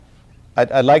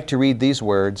I'd like to read these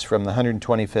words from the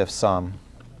 125th Psalm.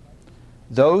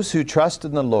 Those who trust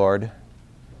in the Lord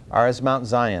are as Mount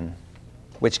Zion,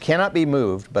 which cannot be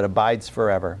moved but abides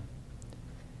forever.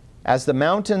 As the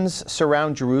mountains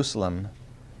surround Jerusalem,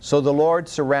 so the Lord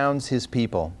surrounds his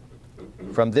people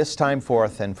from this time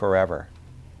forth and forever.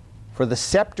 For the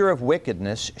scepter of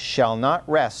wickedness shall not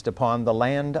rest upon the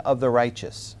land of the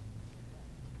righteous,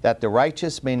 that the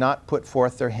righteous may not put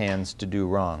forth their hands to do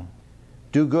wrong.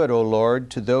 Do good, O Lord,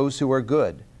 to those who are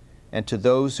good, and to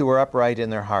those who are upright in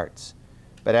their hearts.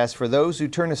 But as for those who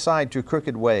turn aside to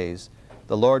crooked ways,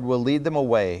 the Lord will lead them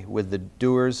away with the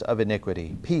doers of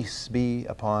iniquity. Peace be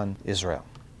upon Israel.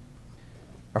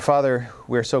 Our Father,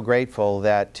 we're so grateful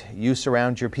that you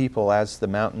surround your people as the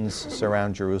mountains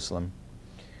surround Jerusalem.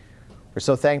 We're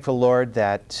so thankful, Lord,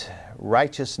 that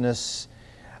righteousness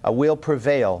will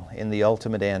prevail in the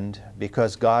ultimate end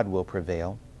because God will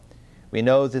prevail. We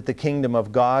know that the kingdom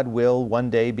of God will one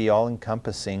day be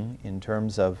all-encompassing in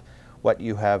terms of what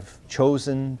you have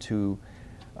chosen to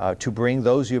bring,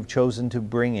 those you have chosen to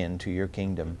bring into your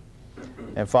kingdom.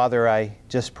 And Father, I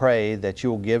just pray that you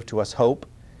will give to us hope,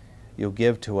 you'll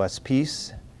give to us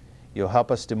peace, you'll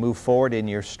help us to move forward in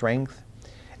your strength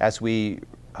as we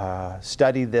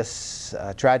study this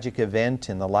tragic event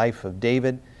in the life of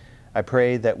David. I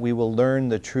pray that we will learn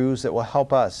the truths that will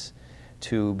help us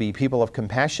to be people of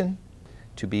compassion,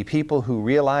 to be people who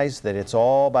realize that it's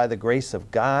all by the grace of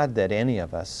God that any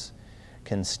of us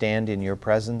can stand in your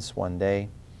presence one day.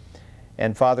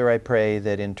 And Father, I pray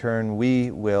that in turn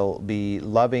we will be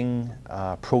loving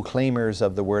proclaimers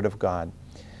of the Word of God,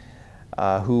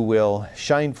 who will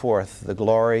shine forth the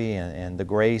glory and the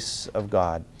grace of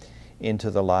God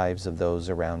into the lives of those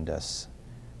around us.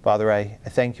 Father, I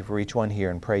thank you for each one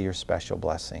here and pray your special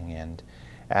blessing and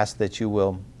ask that you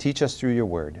will teach us through your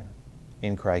word.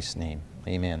 In Christ's name,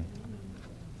 amen.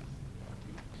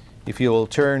 If you will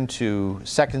turn to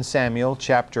 2 Samuel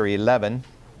chapter 11.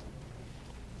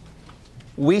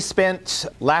 We spent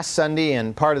last Sunday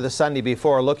and part of the Sunday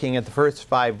before looking at the first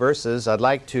 5 verses. I'd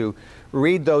like to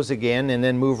read those again and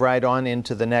then move right on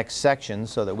into the next section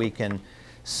so that we can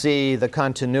see the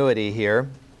continuity here.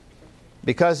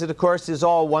 Because it, of course, is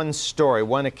all one story,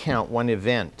 one account, one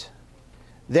event.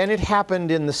 Then it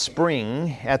happened in the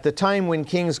spring, at the time when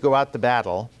kings go out to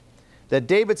battle, that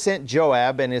David sent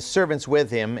Joab and his servants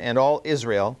with him and all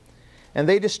Israel, and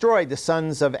they destroyed the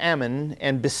sons of Ammon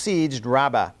and besieged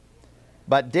Rabbah.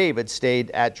 But David stayed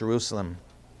at Jerusalem.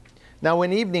 Now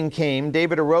when evening came,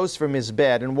 David arose from his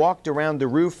bed and walked around the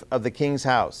roof of the king's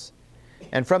house.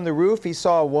 And from the roof he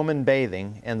saw a woman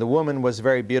bathing, and the woman was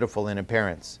very beautiful in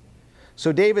appearance.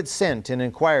 So David sent and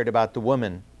inquired about the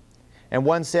woman. And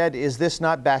one said, Is this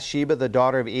not Bathsheba, the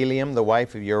daughter of Eliam, the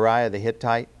wife of Uriah the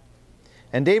Hittite?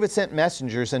 And David sent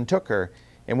messengers and took her,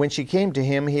 and when she came to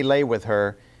him, he lay with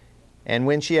her. And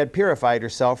when she had purified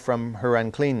herself from her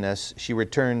uncleanness, she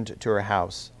returned to her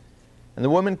house. And the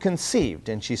woman conceived,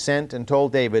 and she sent and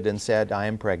told David and said, I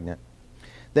am pregnant.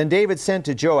 Then David sent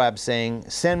to Joab, saying,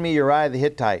 Send me Uriah the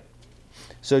Hittite.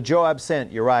 So Joab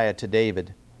sent Uriah to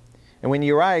David. And when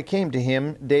Uriah came to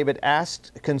him, David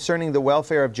asked concerning the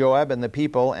welfare of Joab and the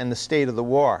people and the state of the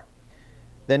war.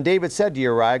 Then David said to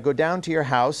Uriah, Go down to your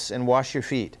house and wash your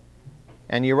feet.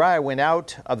 And Uriah went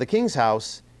out of the king's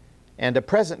house, and a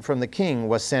present from the king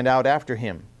was sent out after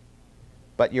him.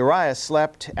 But Uriah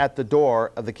slept at the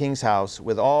door of the king's house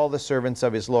with all the servants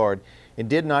of his lord, and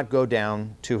did not go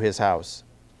down to his house.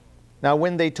 Now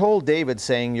when they told David,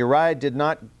 saying, Uriah did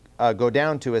not go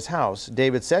down to his house,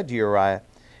 David said to Uriah,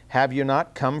 Have you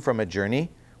not come from a journey?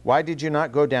 Why did you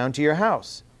not go down to your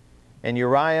house? And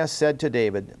Uriah said to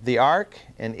David, The ark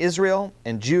and Israel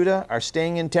and Judah are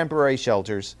staying in temporary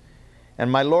shelters,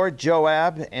 and my lord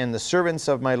Joab and the servants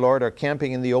of my lord are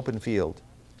camping in the open field.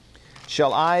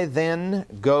 Shall I then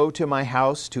go to my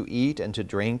house to eat and to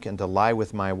drink and to lie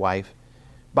with my wife?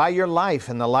 By your life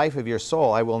and the life of your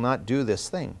soul, I will not do this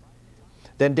thing.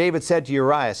 Then David said to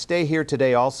Uriah, Stay here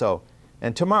today also,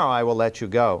 and tomorrow I will let you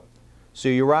go. So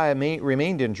Uriah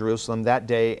remained in Jerusalem that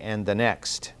day and the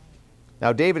next.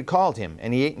 Now David called him,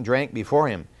 and he ate and drank before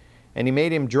him, and he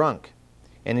made him drunk.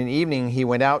 And in the evening he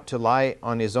went out to lie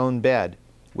on his own bed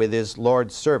with his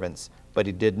lord's servants, but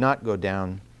he did not go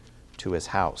down to his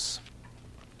house.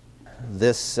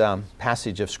 This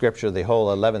passage of Scripture, the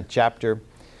whole 11th chapter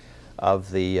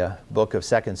of the book of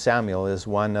 2 Samuel, is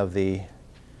one of the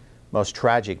most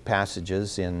tragic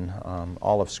passages in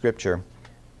all of Scripture.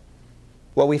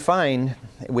 What we find,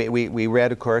 we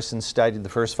read, of course, and studied the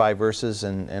first 5 verses,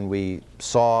 and we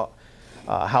saw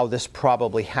how this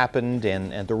probably happened,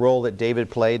 and the role that David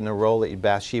played, and the role that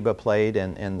Bathsheba played,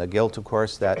 and the guilt, of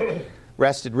course, that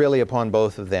rested really upon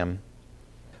both of them.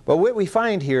 But what we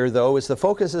find here, though, is the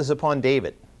focus is upon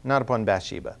David, not upon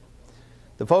Bathsheba.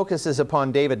 The focus is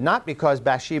upon David not because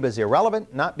Bathsheba is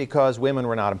irrelevant, not because women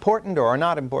were not important or are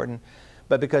not important,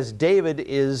 but because David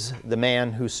is the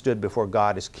man who stood before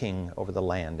God as king over the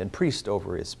land and priest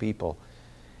over his people.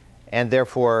 And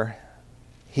therefore,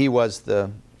 he was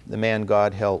the man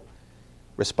God held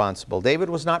responsible. David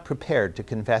was not prepared to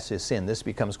confess his sin. This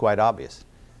becomes quite obvious,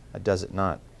 does it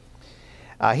not?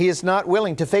 He is not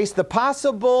willing to face the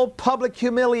possible public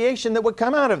humiliation that would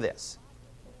come out of this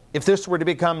if this were to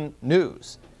become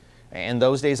news. In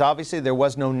those days, obviously, there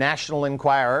was no National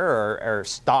Enquirer or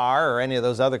Star or any of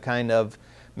those other kind of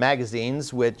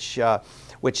magazines which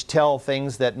tell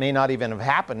things that may not even have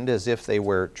happened as if they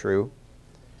were true.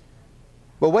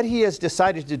 But what he has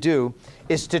decided to do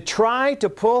is to try to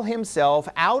pull himself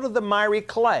out of the miry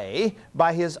clay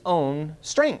by his own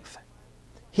strength.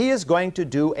 He is going to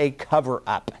do a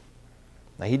cover-up.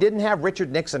 Now, he didn't have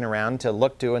Richard Nixon around to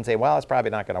look to and say, well, it's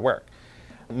probably not going to work.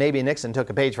 Maybe Nixon took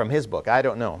a page from his book. I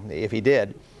don't know. If he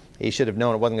did, he should have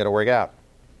known it wasn't going to work out.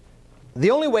 The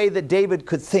only way that David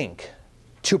could think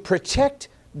to protect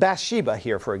Bathsheba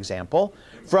here, for example,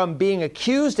 from being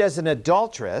accused as an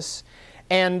adulteress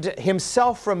and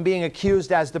himself from being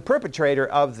accused as the perpetrator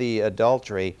of the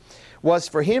adultery was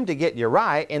for him to get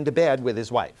Uriah into bed with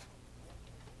his wife.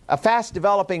 A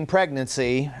fast-developing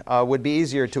pregnancy would be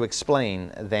easier to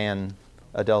explain than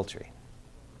adultery.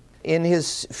 In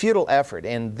his futile effort,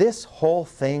 and this whole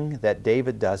thing that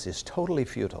David does is totally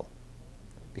futile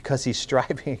because he's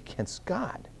striving against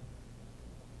God.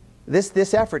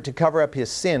 This effort to cover up his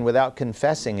sin without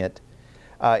confessing it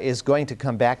is going to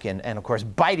come back and of course,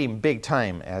 bite him big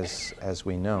time, as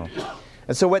we know.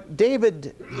 And so what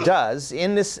David does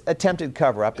in this attempted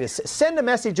cover-up is send a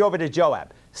message over to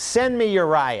Joab. Send me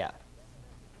Uriah.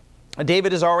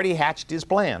 David has already hatched his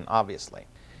plan, obviously.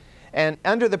 And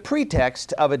under the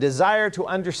pretext of a desire to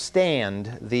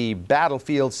understand the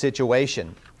battlefield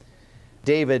situation,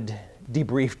 David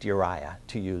debriefed Uriah,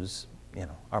 to use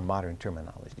our modern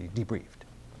terminology, debriefed.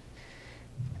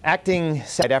 Acting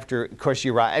said after, of course,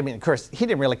 Uriah, of course, he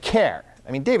didn't really care.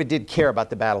 David did care about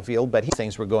the battlefield, but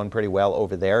things were going pretty well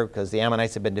over there because the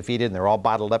Ammonites had been defeated and they're all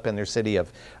bottled up in their city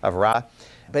of Ra.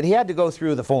 But he had to go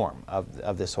through the form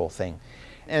of this whole thing.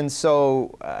 And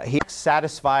so he's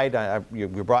satisfied, you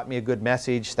brought me a good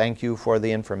message, thank you for the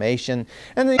information.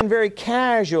 And then very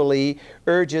casually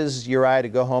urges Uriah to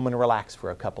go home and relax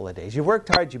for a couple of days. You've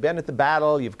worked hard, you've been at the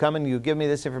battle, you've come and you give me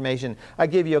this information, I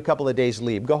give you a couple of days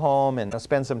leave. Go home and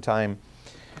spend some time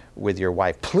with your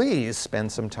wife. Please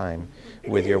spend some time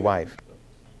with your wife.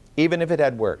 Even if it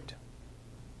had worked,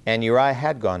 and Uriah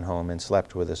had gone home and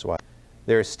slept with his wife,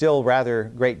 there is still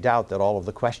rather great doubt that all of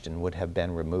the question would have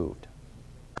been removed.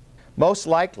 Most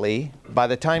likely, by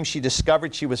the time she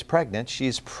discovered she was pregnant,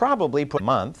 she's probably put a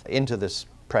month into this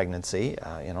pregnancy.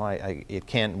 It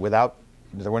can't, without,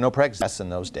 there were no pregnancies in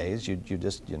those days. You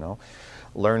just,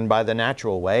 learn by the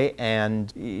natural way.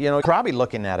 And, probably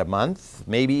looking at a month,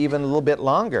 maybe even a little bit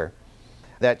longer,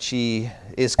 that she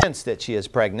is convinced that she is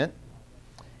pregnant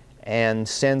and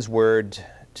sends word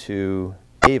to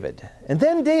David. And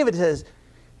then David says,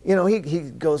 he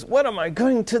goes, what am I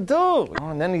going to do?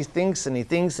 And then he thinks and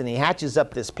he hatches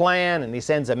up this plan and he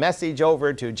sends a message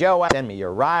over to Joab, send me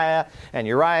Uriah, and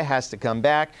Uriah has to come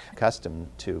back, accustomed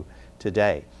to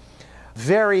today.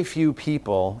 Very few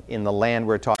people in the land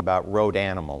we're talking about rode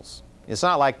animals. It's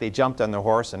not like they jumped on their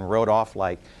horse and rode off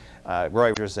like Roy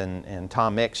Rogers and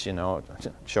Tom Mix,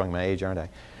 showing my age, aren't I?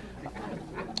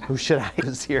 Who should I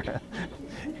use here?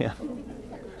 Yeah.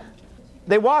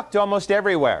 They walked almost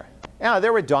everywhere. Yeah,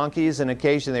 there were donkeys, and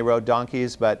occasionally they rode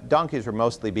donkeys, but donkeys were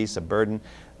mostly beasts of burden.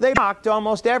 They walked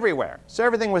almost everywhere, so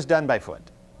everything was done by foot,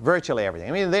 virtually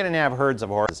everything. They didn't have herds of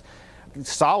horses.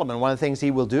 Solomon, one of the things he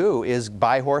will do is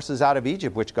buy horses out of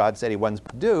Egypt, which God said he wants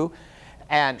to do,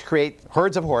 and create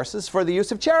herds of horses for the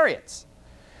use of chariots.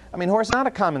 Horses are not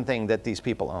a common thing that these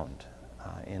people owned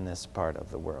in this part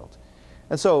of the world.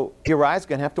 And so Uriah's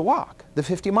going to have to walk the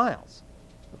 50 miles.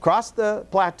 Across the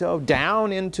plateau,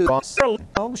 down into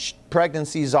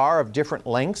pregnancies are of different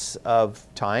lengths of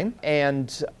time,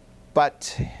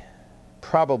 but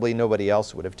probably nobody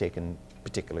else would have taken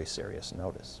particularly serious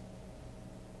notice.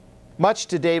 Much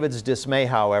to David's dismay,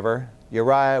 however,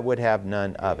 Uriah would have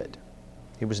none of it.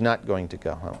 He was not going to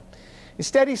go home.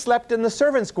 Instead, he slept in the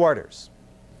servants' quarters.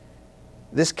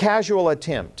 This casual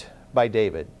attempt by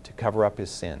David to cover up his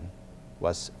sin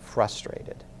was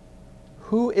frustrated.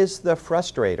 Who is the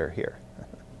frustrator here?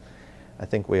 I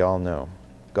think we all know.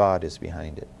 God is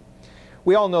behind it.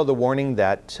 We all know the warning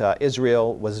that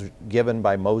Israel was given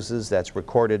by Moses that's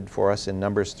recorded for us in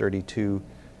Numbers 32.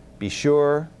 Be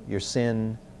sure your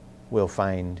sin will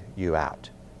find you out.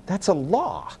 That's a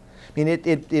law. I mean,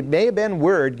 it may have been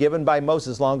word given by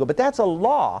Moses long ago, but that's a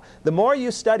law. The more you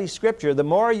study Scripture, the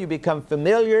more you become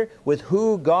familiar with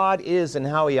who God is and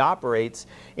how He operates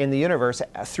in the universe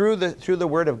through the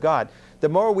Word of God, the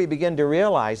more we begin to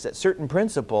realize that certain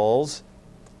principles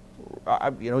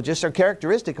just are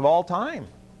characteristic of all time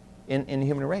in the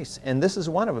human race. And this is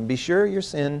one of them. Be sure your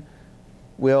sin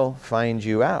will find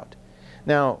you out.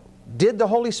 Now, did the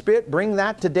Holy Spirit bring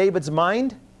that to David's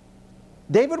mind?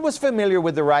 David was familiar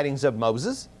with the writings of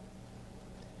Moses.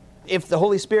 If the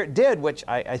Holy Spirit did, which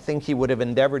I think he would have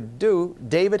endeavored to do,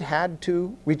 David had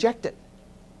to reject it.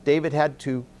 David had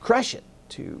to crush it,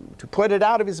 to put it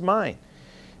out of his mind,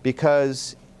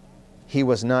 because he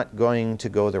was not going to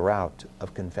go the route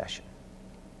of confession.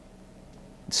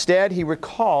 Instead, he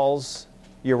recalls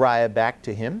Uriah back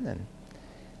to him and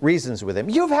reasons with him.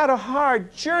 You've had a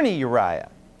hard journey, Uriah.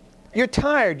 You're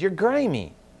tired, you're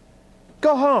grimy.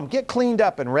 Go home, get cleaned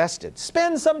up and rested.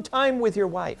 Spend some time with your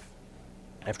wife.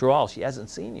 After all, she hasn't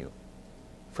seen you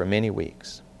for many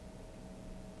weeks.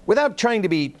 Without trying to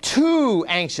be too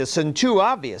anxious and too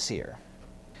obvious here,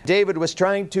 David was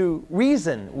trying to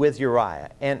reason with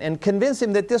Uriah and convince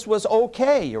him that this was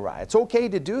okay, Uriah. It's okay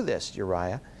to do this,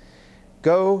 Uriah.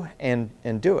 Go and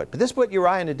do it. But this put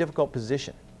Uriah in a difficult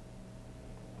position.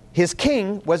 His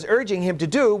king was urging him to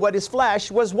do what his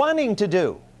flesh was wanting to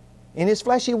do. In his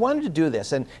flesh, he wanted to do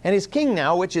this. And his king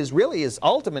now, which is really his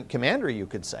ultimate commander, you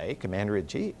could say,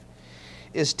 commander-in-chief,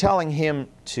 is telling him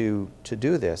to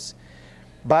do this.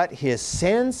 But his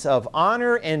sense of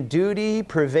honor and duty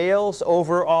prevails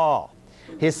over all.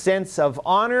 His sense of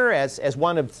honor as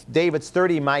one of David's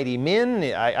 30 mighty men,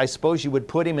 I suppose you would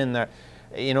put him in the,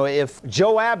 if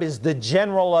Joab is the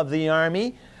general of the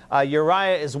army,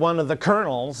 Uriah is one of the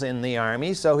colonels in the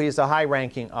army, so he's a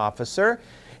high-ranking officer.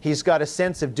 He's got a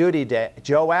sense of duty to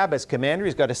Joab as commander.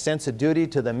 He's got a sense of duty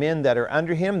to the men that are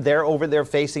under him. They're over there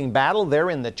facing battle.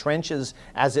 They're in the trenches,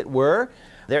 as it were.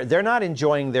 They're not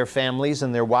enjoying their families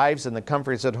and their wives and the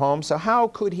comforts at home. So how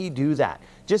could he do that?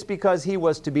 Just because he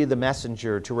was to be the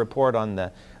messenger to report on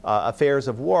the affairs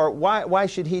of war, why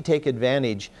should he take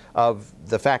advantage of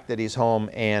the fact that he's home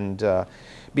and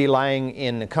be lying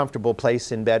in a comfortable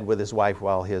place in bed with his wife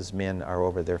while his men are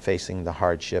over there facing the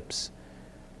hardships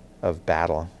of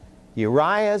battle?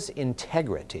 Uriah's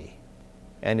integrity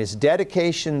and his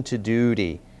dedication to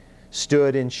duty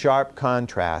stood in sharp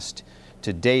contrast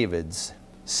to David's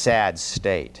sad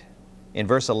state. In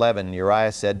verse 11,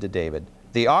 Uriah said to David,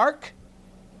 the ark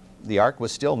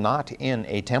was still not in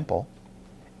a temple,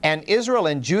 and Israel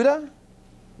and Judah,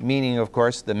 meaning of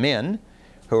course the men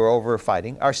who are over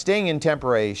fighting, are staying in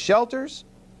temporary shelters,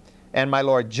 and my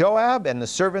lord Joab and the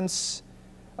servants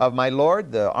of my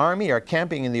lord, the army, are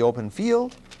camping in the open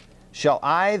field. Shall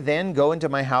I then go into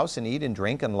my house and eat and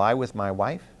drink and lie with my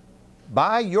wife?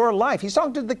 By your life, he's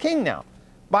talking to the king now,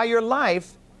 by your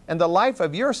life and the life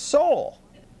of your soul,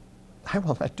 I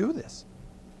will not do this.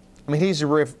 I mean, he's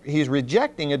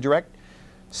rejecting a direct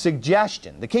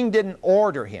suggestion. The king didn't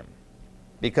order him,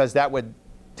 because that would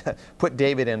put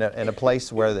David in a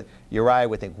place where Uriah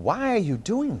would think, why are you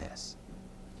doing this?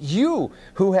 You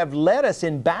who have led us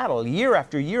in battle year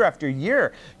after year after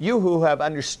year, you who have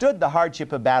understood the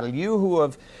hardship of battle, you who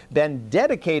have been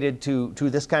dedicated to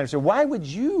this kind of stuff, why would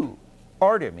you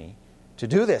order me to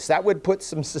do this? That would put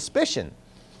some suspicion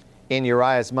in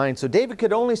Uriah's mind. So David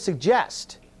could only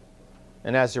suggest,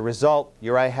 and as a result,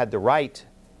 Uriah had the right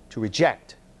to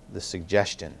reject the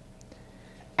suggestion.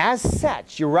 As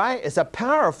such, Uriah is a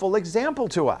powerful example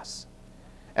to us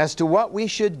as to what we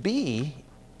should be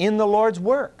in the Lord's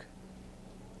work.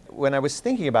 When I was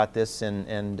thinking about this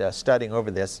and studying over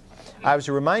this, I was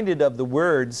reminded of the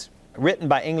words written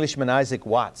by Englishman Isaac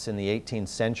Watts in the 18th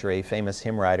century, a famous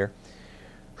hymn writer,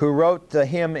 who wrote the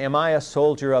hymn, Am I a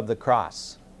Soldier of the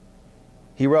Cross?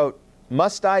 He wrote,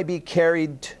 must I be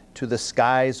carried to the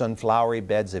skies on flowery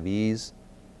beds of ease,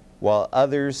 while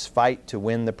others fight to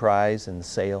win the prize and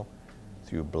sail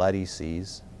through bloody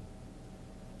seas?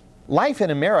 Life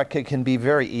in America can be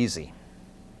very easy.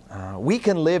 We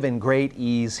can live in great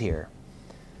ease here.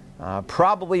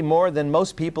 Probably more than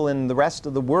most people in the rest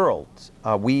of the world,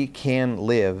 we can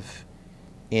live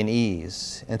in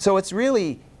ease. And so it's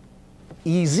really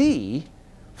easy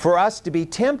for us to be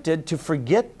tempted to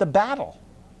forget the battle,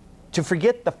 to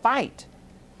forget the fight,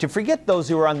 to forget those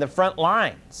who are on the front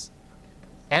lines,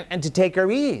 and to take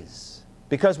our ease,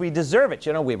 because we deserve it.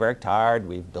 We worked hard,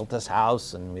 we've built this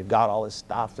house, and we've got all this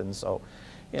stuff, and so,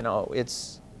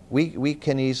 we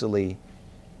can easily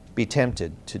be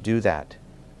tempted to do that.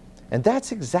 And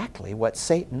that's exactly what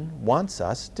Satan wants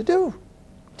us to do.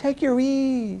 Take your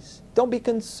ease. Don't be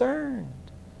concerned.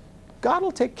 God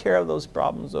will take care of those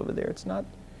problems over there. It's not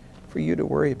for you to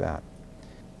worry about.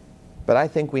 But I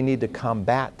think we need to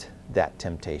combat that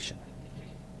temptation.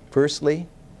 Firstly,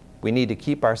 we need to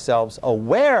keep ourselves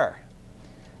aware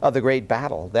of the great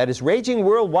battle that is raging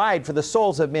worldwide for the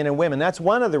souls of men and women. That's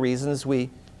one of the reasons we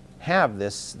have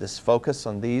this focus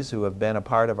on these who have been a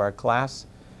part of our class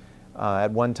at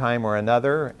one time or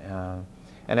another.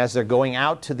 And as they're going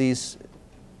out to these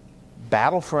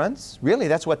battlefronts, really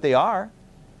that's what they are.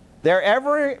 They're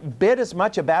every bit as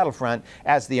much a battlefront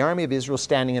as the army of Israel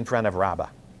standing in front of Rabbah.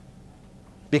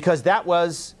 Because that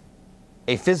was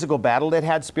a physical battle that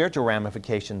had spiritual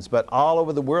ramifications, but all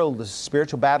over the world the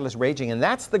spiritual battle is raging, and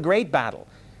that's the great battle,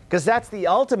 because that's the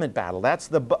ultimate battle. That's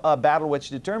the battle which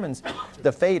determines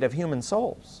the fate of human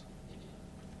souls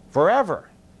forever.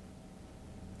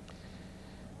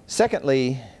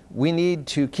 Secondly, we need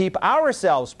to keep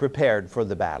ourselves prepared for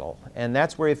the battle, and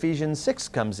that's where Ephesians 6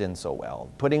 comes in so well,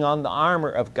 putting on the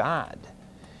armor of God.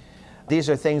 These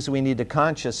are things we need to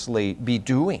consciously be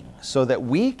doing so that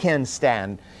we can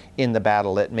stand in the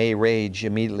battle that may rage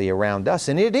immediately around us.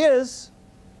 And it is.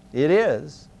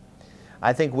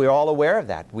 I think we're all aware of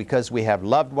that because we have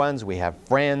loved ones, we have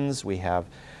friends, we have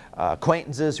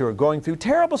acquaintances who are going through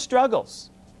terrible struggles.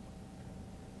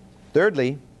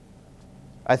 Thirdly,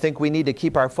 I think we need to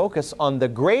keep our focus on the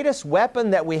greatest weapon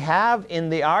that we have in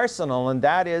the arsenal, and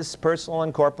that is personal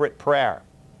and corporate prayer.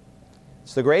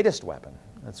 It's the greatest weapon.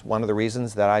 That's one of the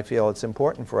reasons that I feel it's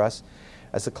important for us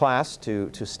as a class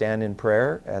to stand in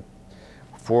prayer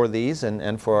for these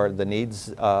and for the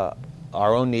needs, our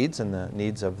own needs and the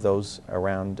needs of those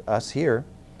around us here.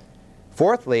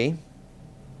 Fourthly,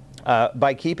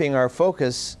 by keeping our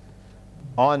focus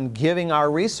on giving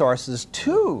our resources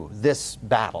to this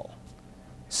battle,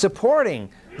 supporting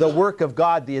the work of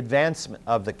God, the advancement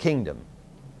of the kingdom.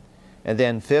 And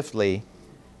then fifthly,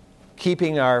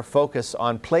 keeping our focus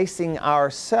on placing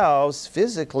ourselves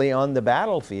physically on the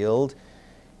battlefield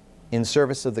in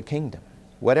service of the kingdom,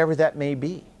 whatever that may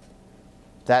be.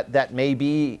 That may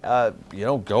be,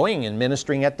 going and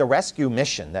ministering at the rescue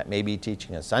mission. That may be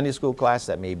teaching a Sunday school class.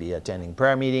 That may be attending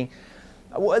prayer meeting.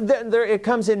 It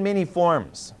comes in many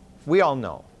forms. We all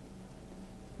know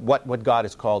what God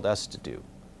has called us to do.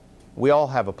 We all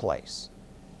have a place.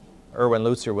 Erwin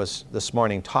Lutzer was this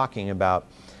morning talking about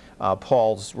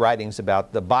Paul's writings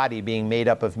about the body being made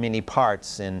up of many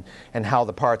parts and how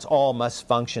the parts all must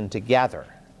function together.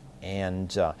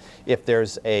 And if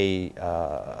there's a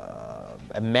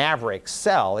maverick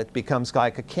cell, it becomes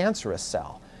like a cancerous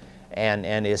cell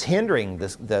and is hindering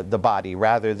the body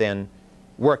rather than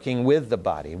working with the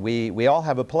body. We all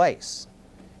have a place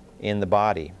in the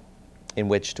body in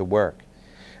which to work.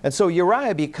 And so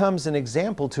Uriah becomes an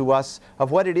example to us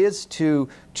of what it is to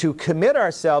commit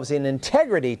ourselves in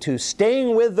integrity to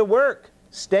staying with the work,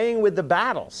 staying with the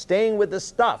battle, staying with the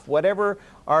stuff, whatever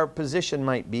our position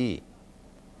might be.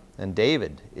 And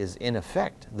David is in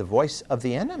effect the voice of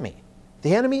the enemy.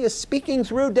 The enemy is speaking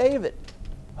through David.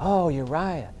 Oh,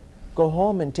 Uriah, go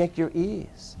home and take your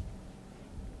ease.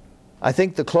 I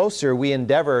think the closer we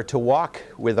endeavor to walk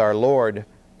with our Lord,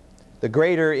 the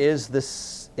greater is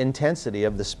this intensity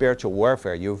of the spiritual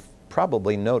warfare. You've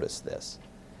probably noticed this.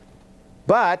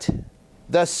 But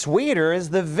the sweeter is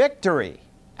the victory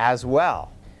as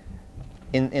well.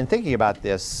 In thinking about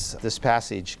this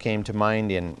passage came to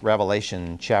mind in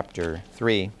Revelation chapter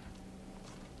 3.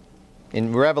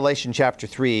 In Revelation chapter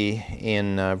 3,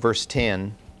 in verse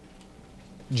 10,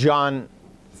 John,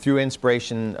 through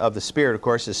inspiration of the Spirit, of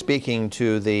course, is speaking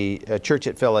to the church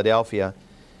at Philadelphia.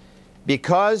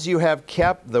 Because you have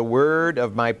kept the word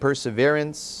of my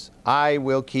perseverance, I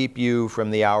will keep you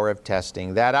from the hour of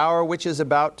testing, that hour which is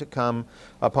about to come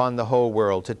upon the whole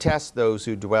world, to test those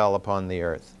who dwell upon the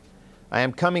earth. I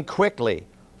am coming quickly.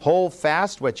 Hold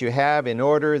fast what you have in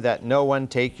order that no one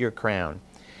take your crown.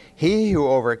 He who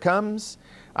overcomes,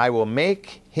 I will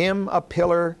make him a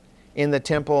pillar in the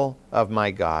temple of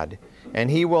my God, and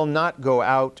he will not go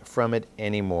out from it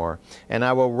any more. And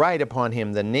I will write upon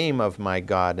him the name of my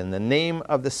God, and the name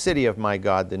of the city of my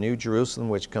God, the new Jerusalem,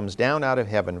 which comes down out of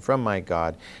heaven from my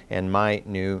God, and my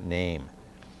new name.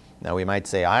 Now we might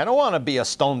say, I don't want to be a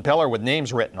stone pillar with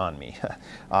names written on me.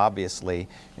 Obviously,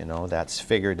 that's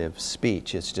figurative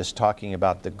speech. It's just talking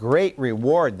about the great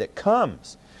reward that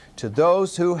comes to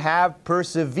those who have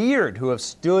persevered, who have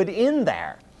stood in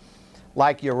there,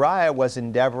 like Uriah was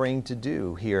endeavoring to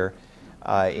do here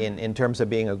in terms of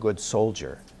being a good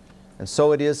soldier. And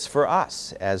so it is for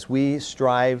us as we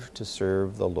strive to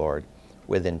serve the Lord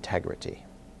with integrity.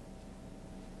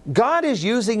 God is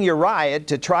using Uriah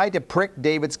to try to prick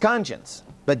David's conscience,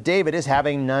 but David is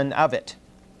having none of it.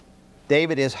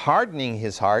 David is hardening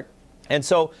his heart, and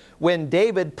so when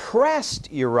David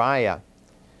pressed Uriah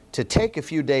to take a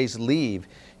few days' leave,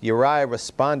 Uriah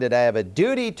responded, "I have a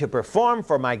duty to perform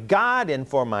for my God and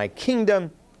for my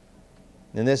kingdom,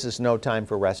 and this is no time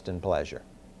for rest and pleasure."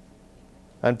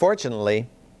 Unfortunately,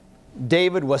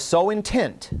 David was so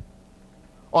intent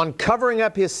on covering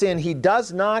up his sin, he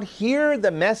does not hear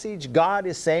the message God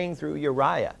is saying through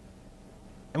Uriah.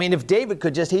 I mean, if David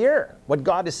could just hear what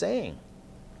God is saying.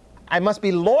 I must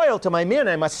be loyal to my men.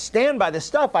 I must stand by the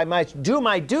stuff. I must do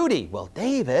my duty. Well,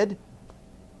 David,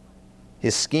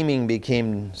 his scheming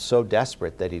became so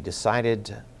desperate that he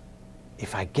decided,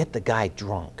 if I get the guy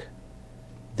drunk,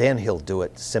 then he'll do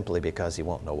it simply because he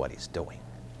won't know what he's doing.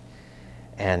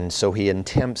 And so he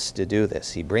attempts to do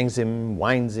this. He brings him,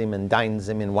 wines him, and dines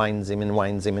him, and wines him, and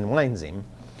wines him, and wines him,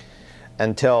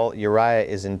 until Uriah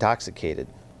is intoxicated.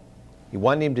 He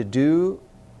wanted him to do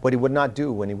what he would not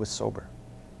do when he was sober.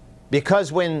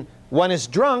 Because when one is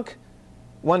drunk,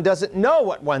 one doesn't know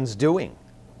what one's doing,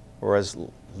 whereas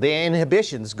the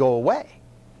inhibitions go away.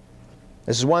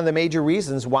 This is one of the major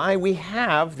reasons why we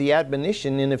have the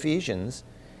admonition in Ephesians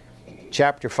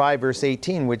chapter 5, verse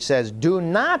 18, which says, "Do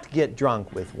not get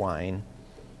drunk with wine,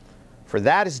 for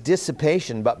that is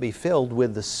dissipation, but be filled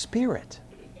with the Spirit."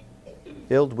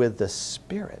 Filled with the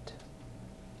Spirit.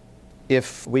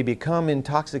 If we become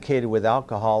intoxicated with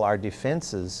alcohol, our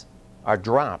defenses are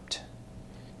dropped,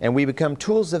 and we become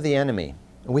tools of the enemy.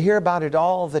 We hear about it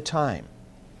all the time.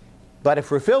 But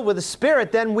if we're filled with the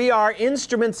Spirit, then we are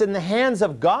instruments in the hands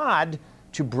of God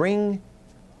to bring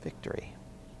victory.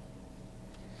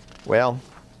 Well,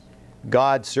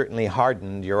 God certainly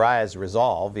hardened Uriah's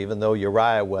resolve. Even though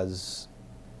Uriah was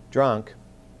drunk,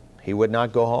 he would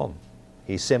not go home.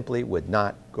 He simply would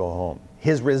not go home.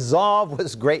 His resolve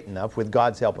was great enough, with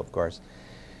God's help, of course,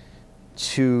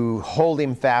 to hold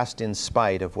him fast in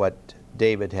spite of what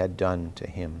David had done to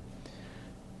him.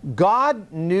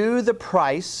 God knew the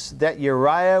price that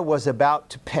Uriah was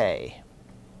about to pay,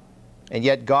 and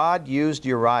yet God used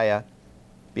Uriah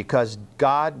because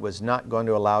God was not going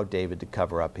to allow David to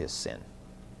cover up his sin.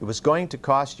 It was going to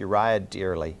cost Uriah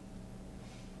dearly,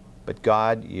 but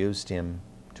God used him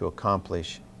to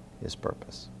accomplish his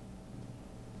purpose.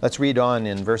 Let's read on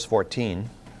in verse 14.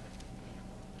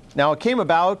 "Now it came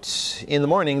about in the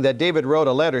morning that David wrote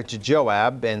a letter to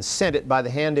Joab and sent it by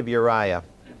the hand of Uriah.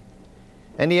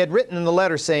 And he had written in the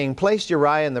letter, saying, Place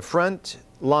Uriah in the front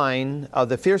line of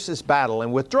the fiercest battle,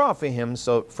 and withdraw from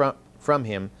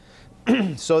him,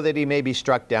 so that he may be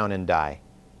struck down and die.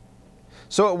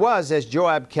 So it was, as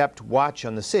Joab kept watch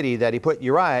on the city, that he put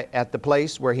Uriah at the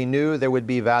place where he knew there would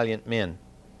be valiant men.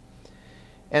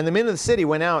 And the men of the city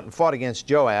went out and fought against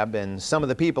Joab, and some of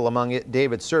the people among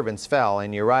David's servants fell,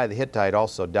 and Uriah the Hittite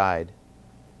also died.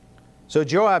 So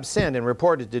Joab sent and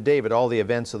reported to David all the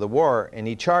events of the war, and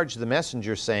he charged the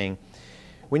messenger, saying,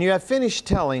 When you have finished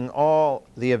telling all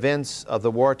the events of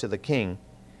the war to the king,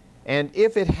 and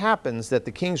if it happens that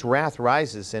the king's wrath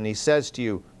rises, and he says to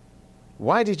you,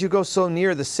 Why did you go so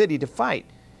near the city to fight?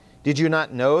 Did you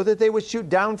not know that they would shoot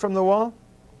down from the wall?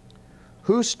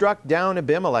 Who struck down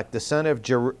Abimelech, the son of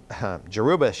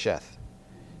Jerubasheth?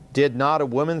 Did not a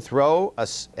woman throw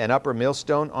an upper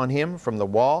millstone on him from the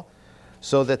wall,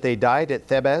 so that they died at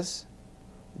Thebez?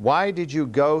 Why did you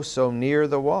go so near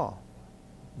the wall?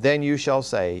 Then you shall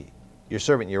say, Your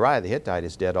servant Uriah the Hittite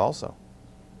is dead also.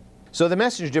 So the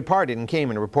messenger departed and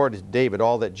came and reported to David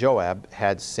all that Joab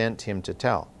had sent him to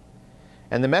tell.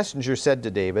 And the messenger said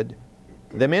to David,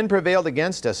 The men prevailed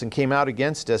against us and came out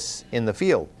against us in the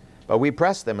field, but we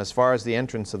pressed them as far as the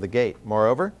entrance of the gate.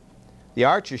 Moreover, the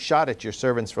archers shot at your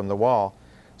servants from the wall,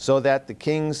 so that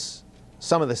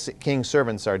some of the king's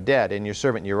servants are dead, and your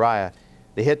servant Uriah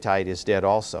the Hittite is dead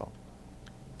also.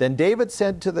 Then David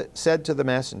said to the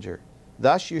messenger,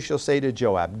 Thus you shall say to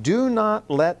Joab, Do not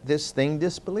let this thing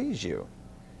displease you.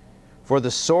 For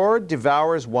the sword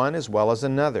devours one as well as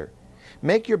another.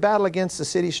 Make your battle against the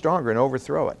city stronger and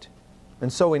overthrow it.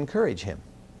 And so encourage him.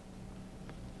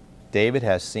 David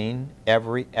has seen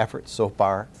every effort so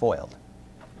far foiled.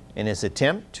 In his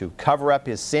attempt to cover up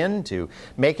his sin, to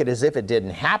make it as if it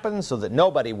didn't happen so that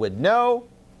nobody would know,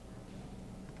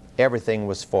 everything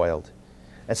was foiled.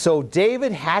 And so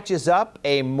David hatches up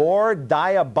a more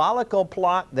diabolical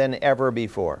plot than ever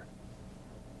before.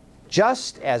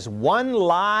 Just as one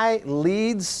lie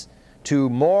leads to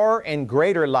more and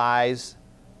greater lies,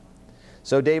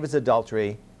 so David's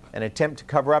adultery, an attempt to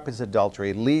cover up his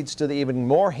adultery, leads to the even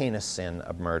more heinous sin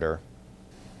of murder.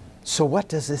 So what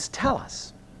does this tell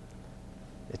us?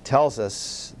 It tells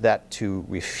us that to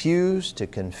refuse to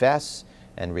confess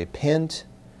and repent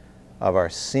of our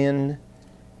sin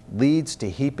leads to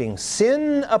heaping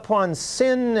sin upon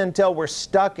sin until we're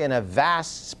stuck in a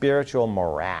vast spiritual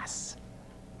morass.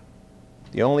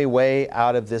 The only way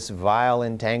out of this vile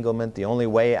entanglement, the only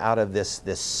way out of this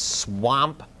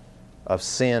swamp of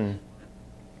sin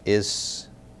is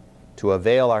to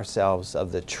avail ourselves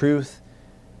of the truth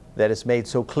that is made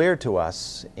so clear to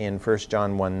us in 1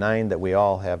 John 1:9 that we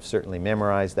all have certainly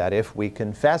memorized, that if we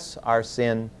confess our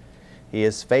sin, He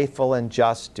is faithful and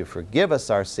just to forgive us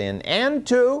our sin and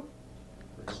to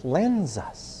cleanse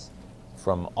us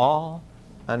from all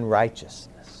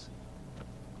unrighteousness.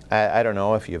 I don't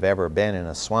know if you've ever been in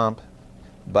a swamp,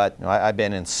 but I've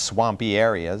been in swampy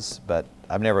areas, but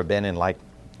I've never been in like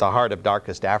the heart of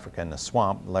darkest Africa in a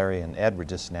swamp. Larry and Ed were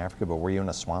just in Africa, but were you in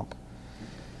a swamp?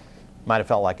 Might have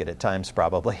felt like it at times,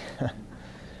 probably.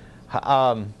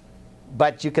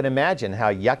 But you can imagine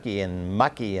how yucky and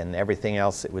mucky and everything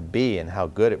else it would be, and how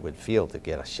good it would feel to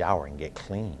get a shower and get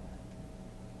clean.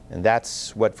 And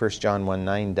that's what 1 John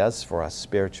 1:9 does for us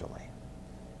spiritually.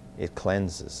 It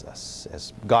cleanses us,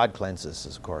 as God cleanses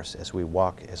us, of course, as we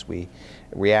walk, as we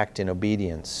react in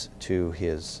obedience to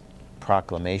His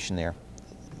proclamation there.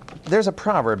 There's a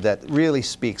proverb that really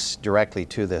speaks directly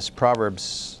to this.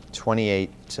 Proverbs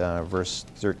 28, verse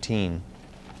 13.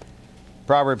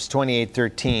 Proverbs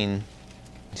 28:13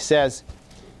 says,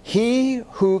 "He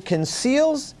who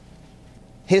conceals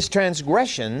his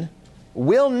transgression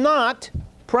will not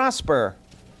prosper,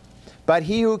 but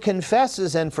he who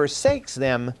confesses and forsakes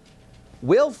them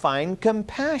will find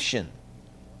compassion."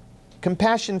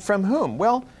 Compassion from whom?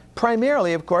 Well,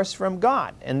 primarily, of course, from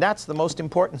God. And that's the most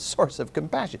important source of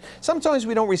compassion. Sometimes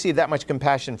we don't receive that much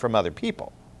compassion from other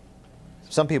people.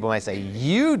 Some people might say,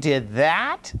 "You did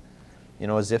that?" You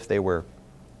know, as if they were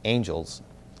angels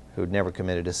who'd never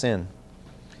committed a sin.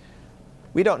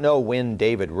 We don't know when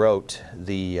David wrote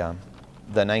the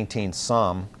 19th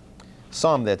Psalm.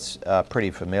 Psalm that's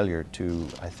pretty familiar to,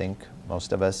 I think,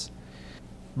 most of us.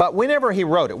 But whenever he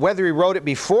wrote it, whether he wrote it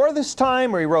before this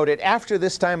time or he wrote it after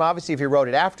this time, obviously if he wrote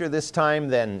it after this time,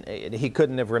 then he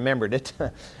couldn't have remembered it.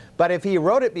 But if he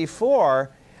wrote it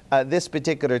before this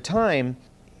particular time,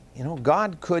 you know,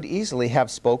 God could easily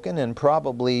have spoken, and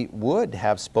probably would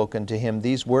have spoken to him,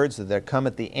 these words that come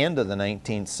at the end of the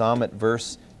 19th Psalm at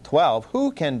verse 12.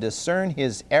 "Who can discern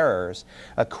his errors?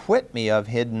 Acquit me of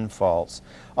hidden faults.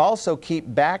 Also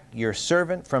keep back your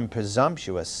servant from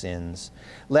presumptuous sins.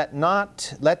 Let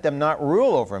them not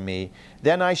rule over me.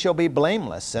 Then I shall be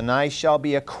blameless, and I shall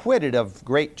be acquitted of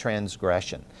great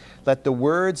transgression. Let the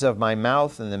words of my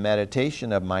mouth and the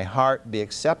meditation of my heart be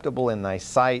acceptable in thy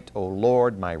sight, O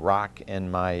Lord, my rock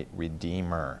and my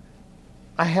redeemer."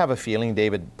 I have a feeling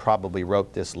David probably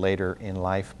wrote this later in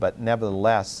life, but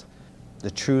nevertheless,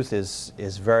 the truth is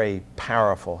very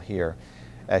powerful here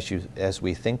as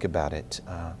we think about it.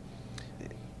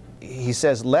 He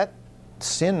says, "Let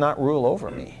sin not rule over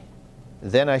me.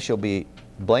 Then I shall be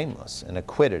blameless and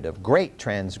acquitted of great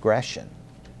transgression."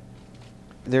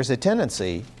 There's a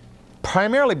tendency,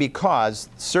 primarily because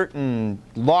certain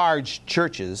large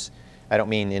churches, I don't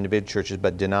mean individual churches,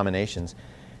 but denominations,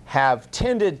 have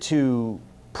tended to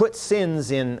put sins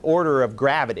in order of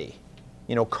gravity.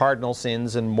 You know, cardinal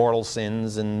sins and mortal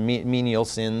sins and menial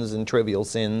sins and trivial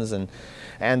sins.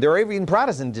 And there are even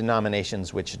Protestant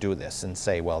denominations which do this and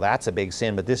say, well, that's a big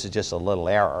sin, but this is just a little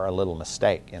error, a little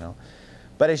mistake, you know.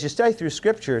 But as you study through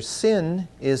Scripture, sin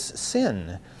is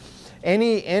sin.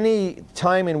 Any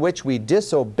time in which we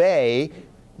disobey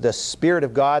the Spirit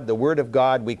of God, the Word of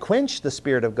God, we quench the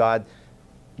Spirit of God,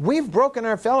 we've broken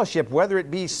our fellowship, whether it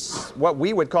be what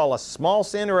we would call a small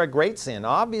sin or a great sin.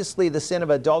 Obviously, the sin of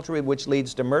adultery, which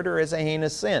leads to murder, is a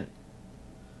heinous sin.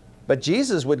 But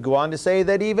Jesus would go on to say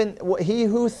that even he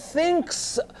who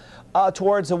thinks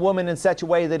towards a woman in such a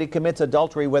way that he commits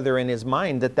adultery with her in his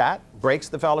mind, that breaks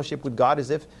the fellowship with God,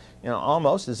 as if, you know,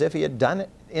 almost as if he had done it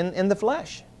in the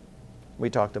flesh. We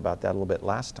talked about that a little bit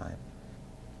last time.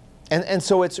 And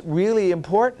so it's really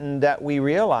important that we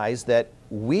realize that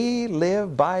we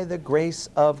live by the grace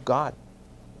of God.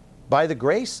 By the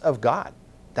grace of God.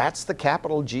 That's the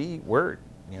capital G word,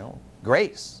 you know,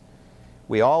 grace.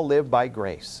 We all live by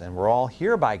grace, and we're all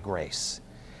here by grace.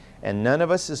 And none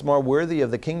of us is more worthy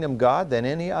of the kingdom of God than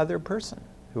any other person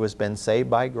who has been saved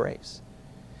by grace.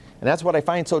 And that's what I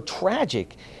find so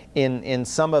tragic in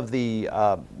some of the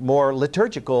more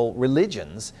liturgical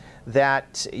religions,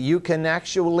 that you can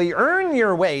actually earn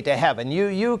your way to heaven.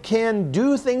 You can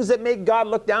do things that make God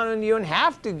look down on you and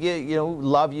have to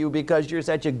love you because you're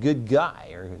such a good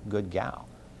guy or a good gal,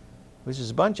 which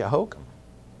is a bunch of hokum.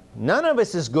 None of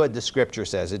us is good, the Scripture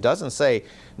says. It doesn't say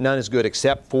none is good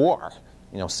except for,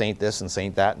 saint this and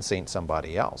saint that and saint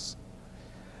somebody else.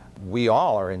 We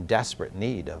all are in desperate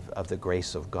need of the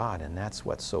grace of God, and that's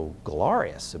what's so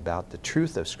glorious about the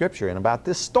truth of Scripture and about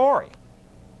this story.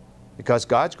 Because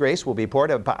God's grace will be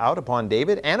poured out upon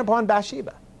David and upon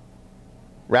Bathsheba.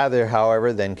 Rather,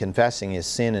 however, than confessing his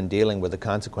sin and dealing with the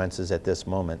consequences at this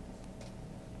moment,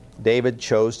 David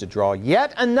chose to draw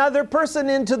yet another person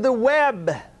into the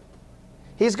web.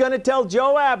 He's going to tell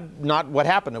Joab, not what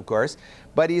happened, of course,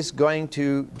 but he's going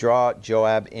to draw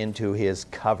Joab into his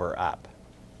cover-up.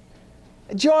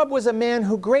 Joab was a man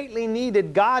who greatly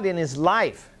needed God in his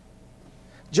life.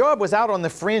 Joab was out on the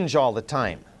fringe all the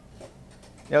time.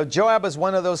 Joab is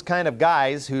one of those kind of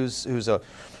guys who's a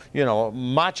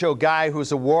macho guy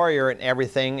who's a warrior and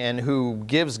everything, and who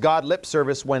gives God lip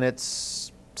service when it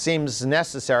seems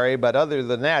necessary, but other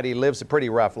than that, he lives a pretty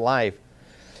rough life.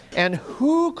 And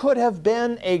who could have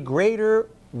been a greater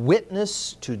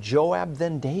witness to Joab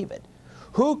than David?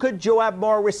 Who could Joab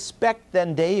more respect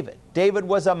than David? David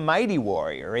was a mighty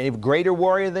warrior, a greater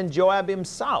warrior than Joab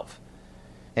himself.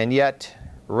 And yet,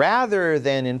 rather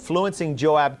than influencing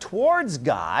Joab towards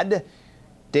God,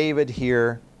 David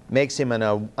here makes him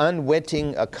an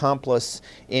unwitting accomplice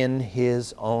in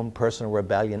his own personal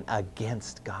rebellion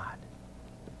against God.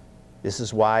 This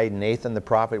is why Nathan the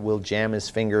prophet will jam his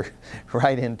finger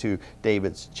right into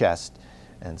David's chest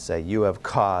and say, "You have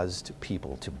caused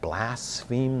people to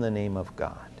blaspheme the name of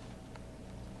God."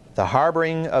 The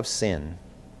harboring of sin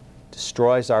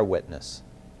destroys our witness.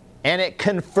 And it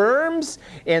confirms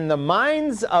in the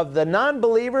minds of the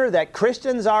non-believer that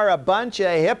Christians are a bunch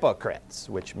of hypocrites,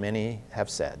 which many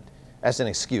have said as an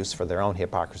excuse for their own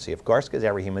hypocrisy, of course, because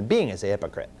every human being is a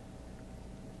hypocrite.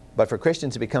 But for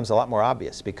Christians, it becomes a lot more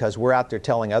obvious, because we're out there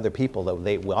telling other people that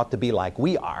they ought to be like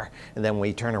we are, and then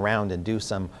we turn around and do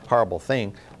some horrible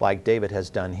thing like David has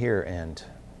done here, and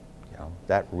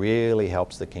that really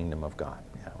helps the kingdom of God.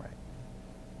 Yeah, right.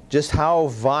 Just how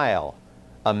vile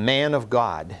a man of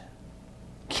God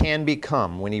can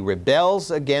become when he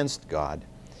rebels against God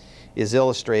is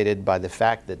illustrated by the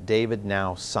fact that David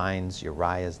now signs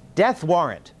Uriah's death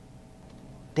warrant.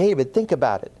 David, think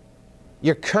about it.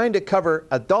 You're trying to cover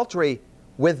adultery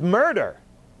with murder.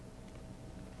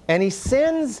 And he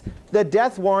sends the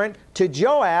death warrant to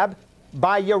Joab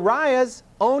by Uriah's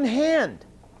own hand.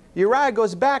 Uriah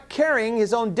goes back carrying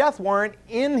his own death warrant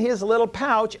in his little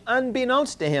pouch,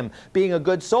 unbeknownst to him. Being a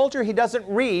good soldier, he doesn't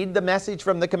read the message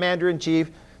from the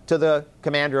commander-in-chief to the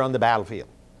commander on the battlefield.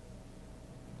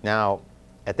 Now,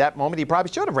 at that moment, he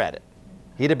probably should have read it.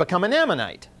 He'd have become an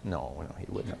Ammonite. No, he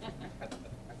wouldn't have.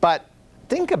 But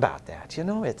think about that. To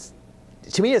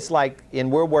me, it's like in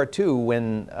World War II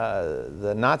when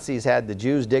the Nazis had the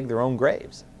Jews dig their own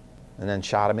graves and then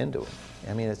shot them into them.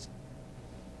 I mean,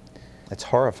 it's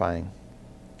horrifying.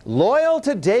 Loyal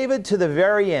to David to the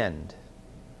very end,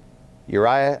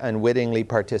 Uriah unwittingly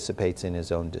participates in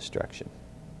his own destruction.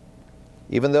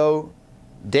 Even though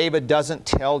David doesn't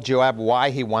tell Joab why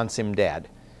he wants him dead.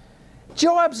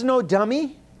 Joab's no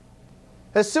dummy.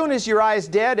 As soon as Uriah's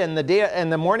dead and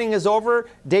the morning is over,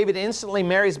 David instantly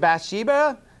marries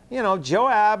Bathsheba.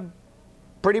 Joab,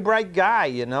 pretty bright guy,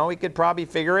 he could probably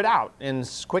figure it out. And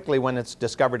quickly when it's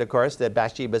discovered, of course, that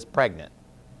Bathsheba's pregnant.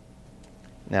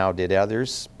 Now, did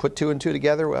others put two and two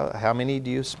together? Well, how many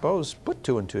do you suppose put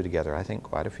two and two together? I think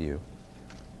quite a few.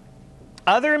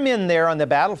 Other men there on the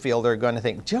battlefield are going to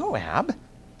think, Joab,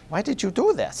 why did you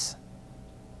do this?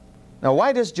 Now,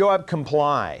 why does Joab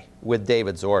comply with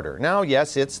David's order? Now,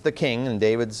 yes, it's the king and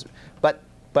David's,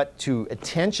 but to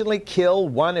intentionally kill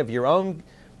one of your own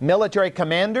military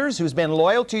commanders who's been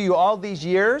loyal to you all these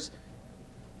years?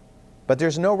 But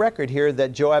there's no record here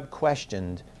that Joab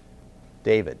questioned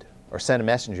David or sent a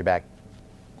messenger back.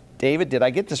 David, did I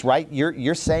get this right?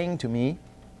 You're saying to me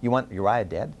you want Uriah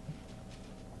dead?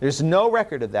 There's no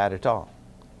record of that at all.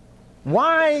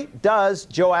 Why does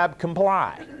Joab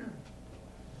comply?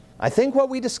 I think what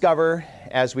we discover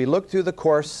as we look through the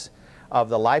course of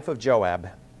the life of Joab,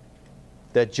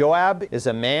 that Joab is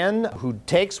a man who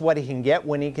takes what he can get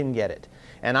when he can get it.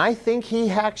 And I think he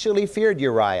actually feared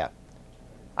Uriah.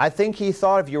 I think he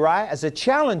thought of Uriah as a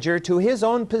challenger to his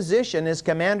own position as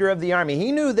commander of the army.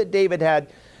 He knew that David had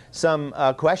some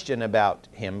question about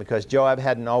him because Joab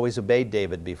hadn't always obeyed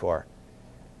David before.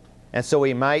 And so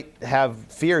he might have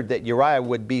feared that Uriah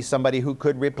would be somebody who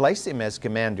could replace him as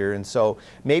commander. And so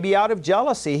maybe out of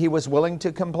jealousy, he was willing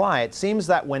to comply. It seems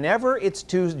that whenever it's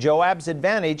to Joab's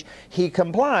advantage, he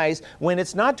complies. When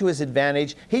it's not to his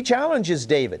advantage, he challenges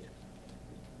David.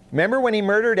 Remember when he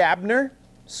murdered Abner,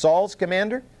 Saul's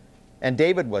commander? And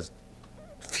David was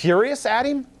furious at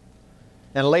him?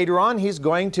 And later on, he's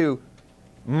going to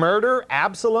murder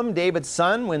Absalom, David's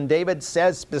son, when David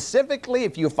says specifically,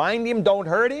 if you find him, don't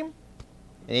hurt him.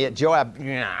 And yet Joab,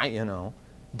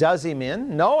 does him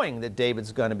in, knowing that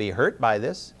David's going to be hurt by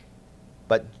this.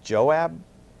 But Joab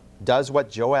does what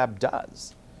Joab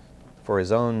does for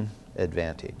his own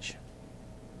advantage.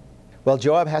 Well,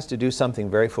 Joab has to do something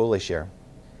very foolish here.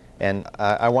 And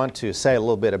I want to say a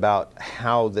little bit about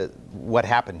what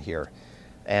happened here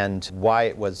and why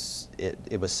it was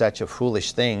such a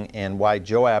foolish thing, and why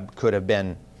Joab could have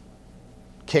been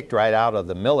kicked right out of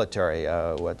the military.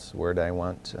 What's the word I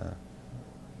want?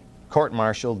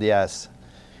 Court-martialed, yes.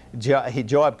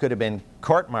 Joab could have been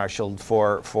court-martialed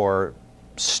for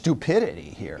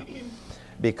stupidity here,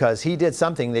 because he did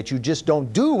something that you just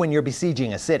don't do when you're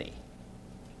besieging a city.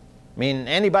 I mean,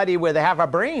 anybody with half a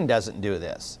brain doesn't do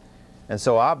this. And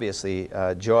so obviously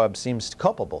Joab seems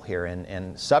culpable here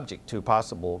and subject to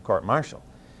possible court-martial.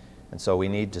 And so we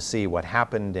need to see what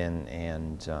happened,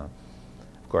 and of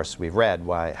course we've read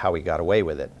how he got away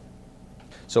with it.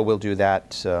 So we'll do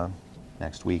that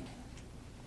next week.